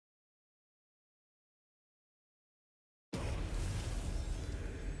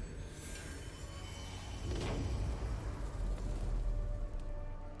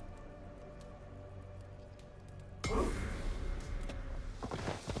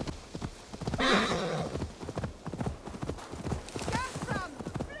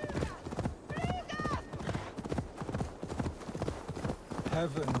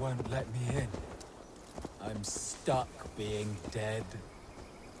Heaven won't let me in. I'm stuck being dead.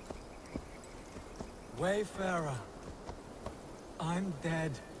 Wayfarer, I'm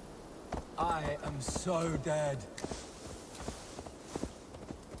dead. I am so dead.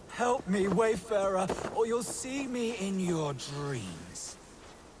 Help me, Wayfarer, or you'll see me in your dreams.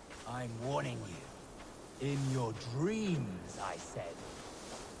 I'm warning you. In your dreams, I said.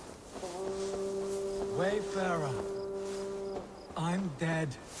 Wayfarer, I'm dead.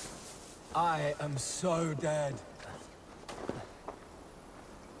 I am so dead.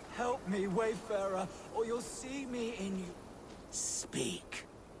 Help me, Wayfarer, or you'll see me in you. Speak.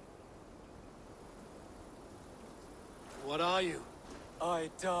 What are you?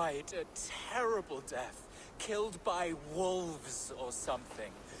 I died a terrible death, killed by wolves or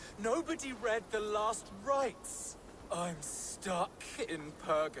something. Nobody read the last rites. I'm stuck in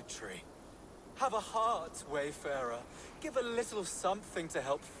purgatory. Have a heart, Wayfarer. Give a little something to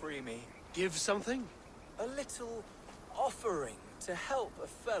help free me. Give something? A little offering to help a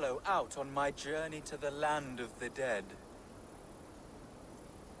fellow out on my journey to the land of the dead.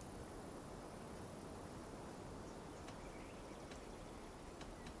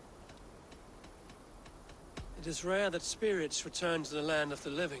 It is rare that spirits return to the land of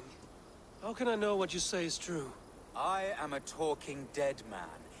the living. How can I know what you say is true? I am a talking dead man.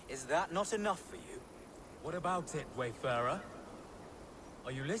 Is that not enough for you? What about it, Wayfarer?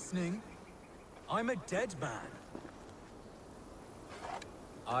 Are you listening? I'm a dead man.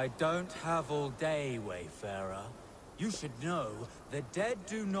 I don't have all day, Wayfarer. You should know, the dead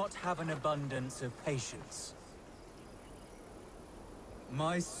do not have an abundance of patience.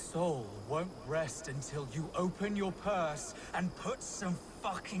 My soul won't rest until you open your purse and put some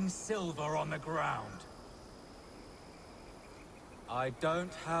fucking silver on the ground. I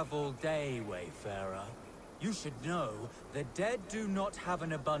don't have all day, Wayfarer. You should know, the dead do not have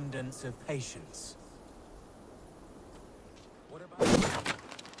an abundance of patience. What about...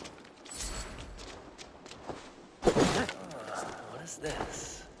 What is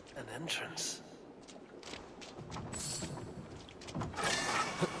this? An entrance?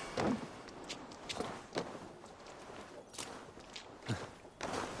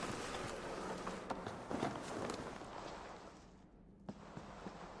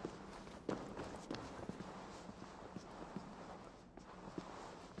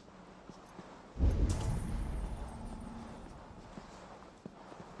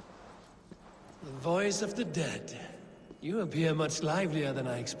 Voice of the dead. You appear much livelier than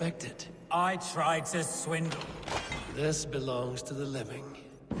I expected. I tried to swindle. This belongs to the living.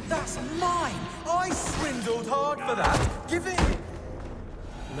 That's mine! I swindled hard for that! Give it!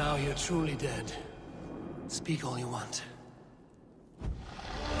 Now you're truly dead. Speak all you want.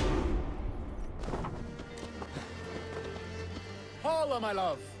 Paula, my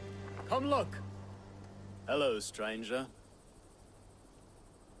love! Come look! Hello, stranger.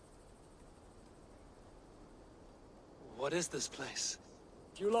 What is this place?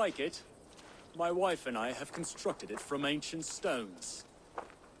 Do you like it? My wife and I have constructed it from ancient stones.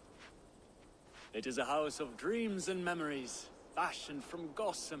 It is a house of dreams and memories, fashioned from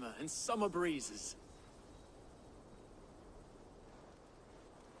gossamer and summer breezes.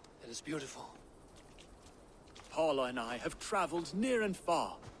 It is beautiful. Paula and I have traveled near and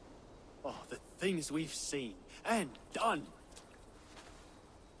far. Oh, the things we've seen and done!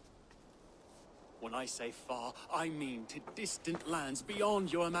 When I say far, I mean to distant lands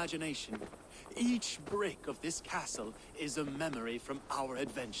beyond your imagination. Each brick of this castle is a memory from our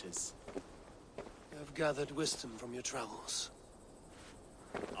adventures. You have gathered wisdom from your travels.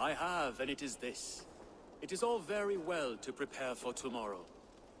 I have, and it is this. It is all very well to prepare for tomorrow,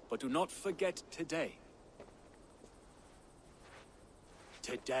 but do not forget today.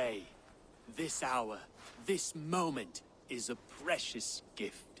 Today, this hour, this moment is a precious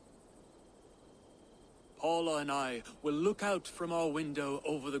gift. Paula and I will look out from our window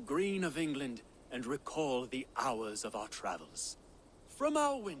over the green of England and recall the hours of our travels. From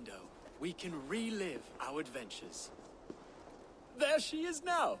our window, we can relive our adventures. There she is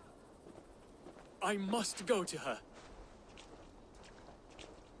now! I must go to her.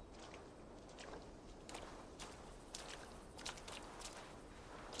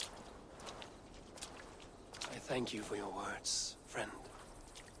 I thank you for your words, friend.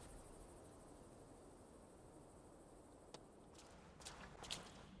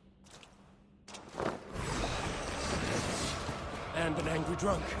 And an angry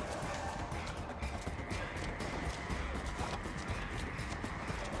drunk.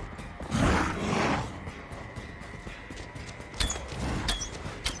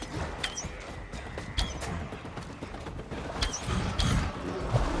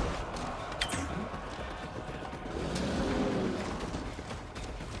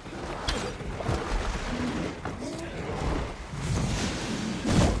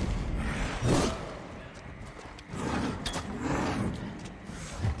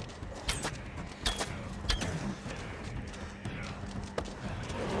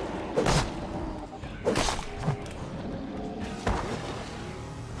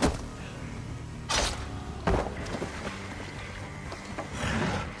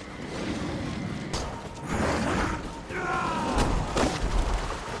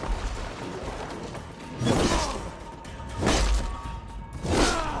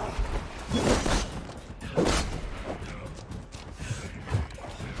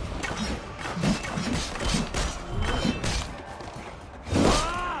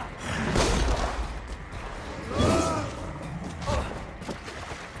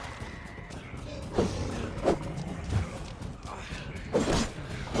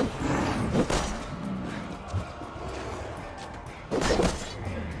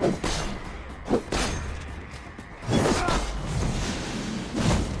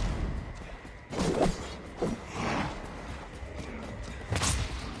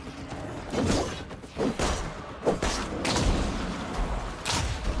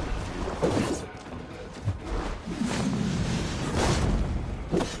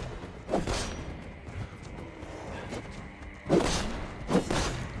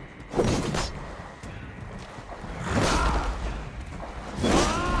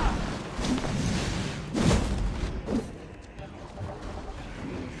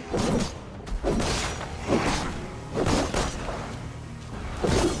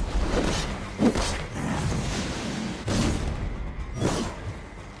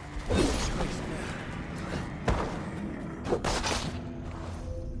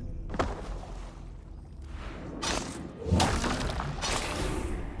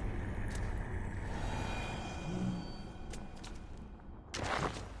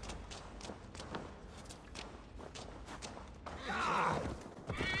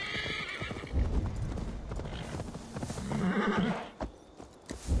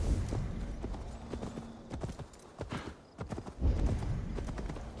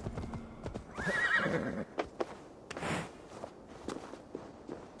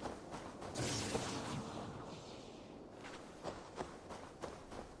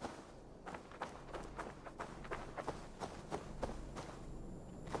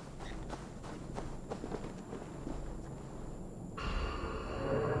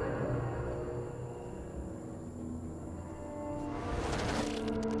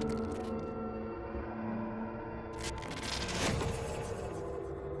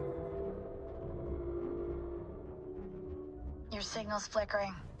 Your signal's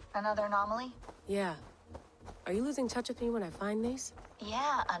flickering. Another anomaly? Yeah. Are you losing touch with me when I find these?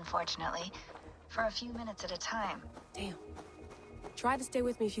 Yeah, unfortunately. For a few minutes at a time. Damn. Try to stay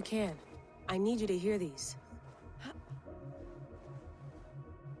with me if you can. I need you to hear these.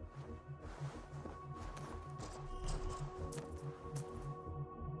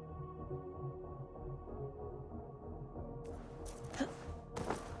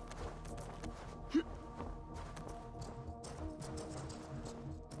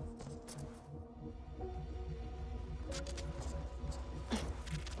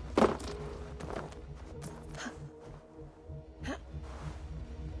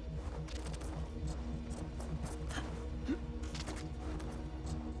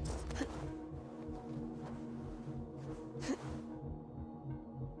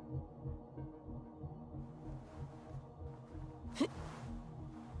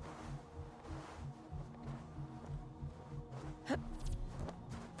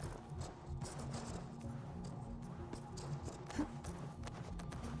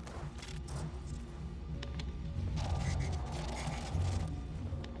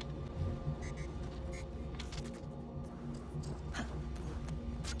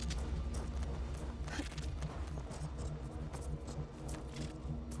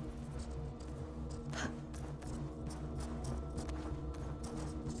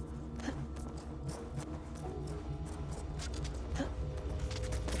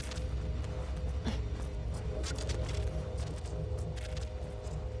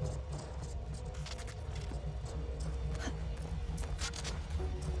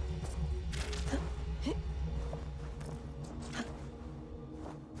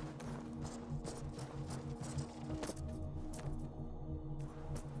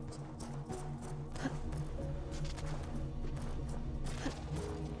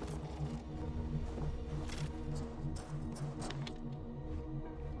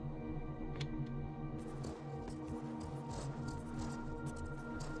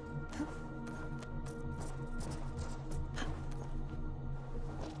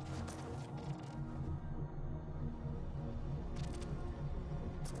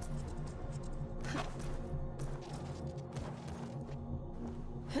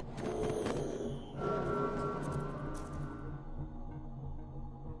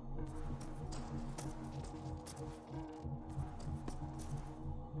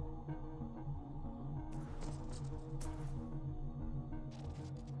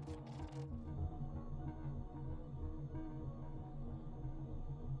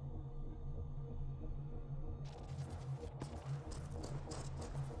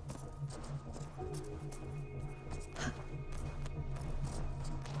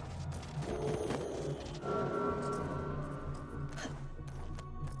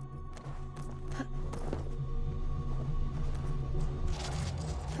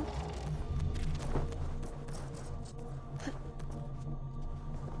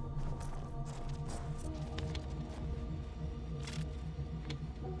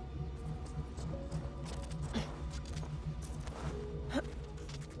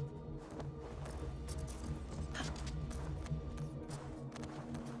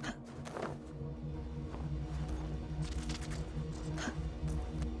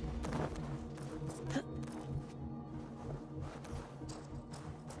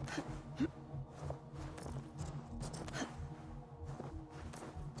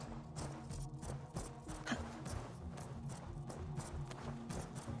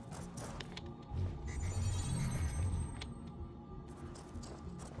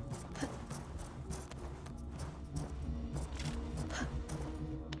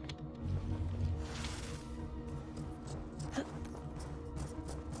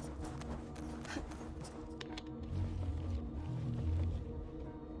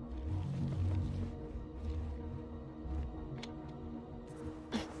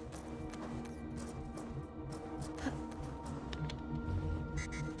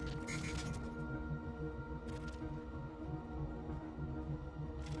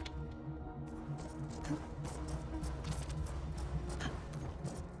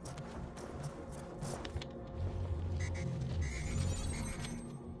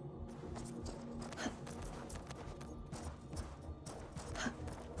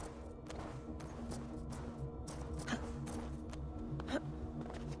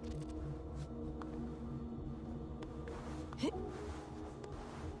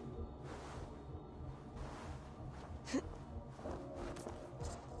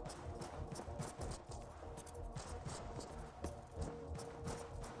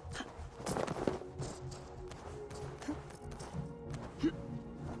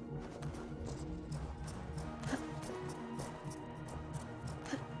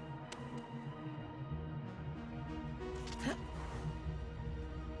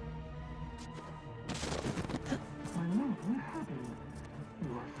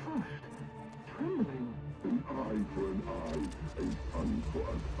 I, a son for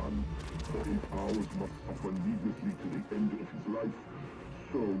a son, for if ours must suffer needlessly to the end of his life,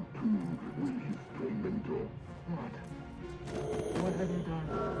 so too will his tormentor. What? What have you done?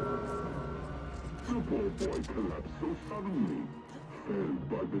 The poor boy collapsed so suddenly, felled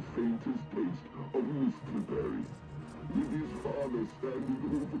by the faintest taste of mistleberry, with his father standing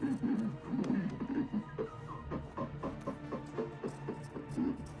over him, weeping.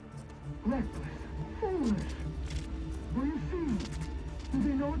 Reckless. Foolish. Were you seen? Did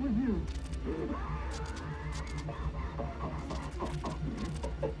they know it was you?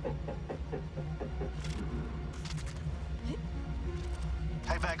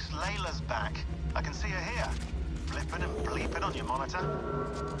 Hey Vex, Layla's back. I can see her here. Blipping and bleeping on your monitor.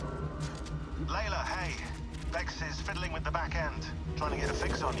 Layla, hey. Vex is fiddling with the back end, trying to get a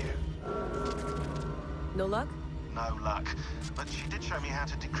fix on you. No luck? No luck. But she did show me how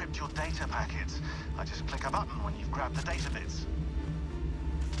to decrypt your data packets. I just click a button when you've grabbed the data bits.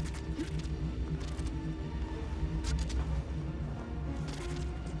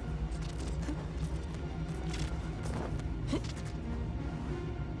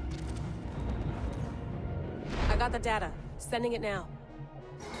 I got the data. Sending it now.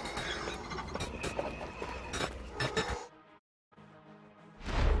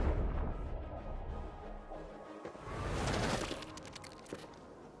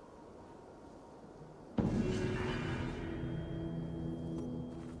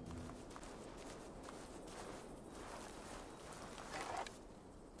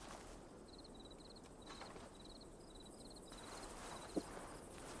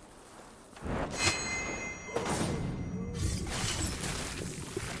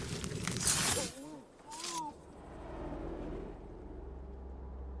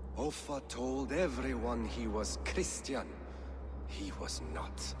 Offa told everyone he was Christian. He was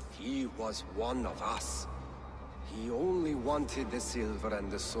not. He was one of us. He only wanted the silver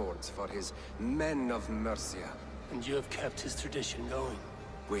and the swords for his men of Mercia. And you have kept his tradition going.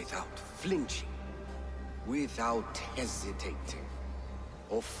 Without flinching. Without hesitating.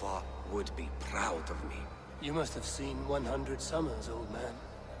 Offa would be proud of me. You must have seen 100 summers, old man.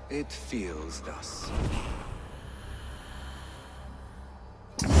 It feels thus.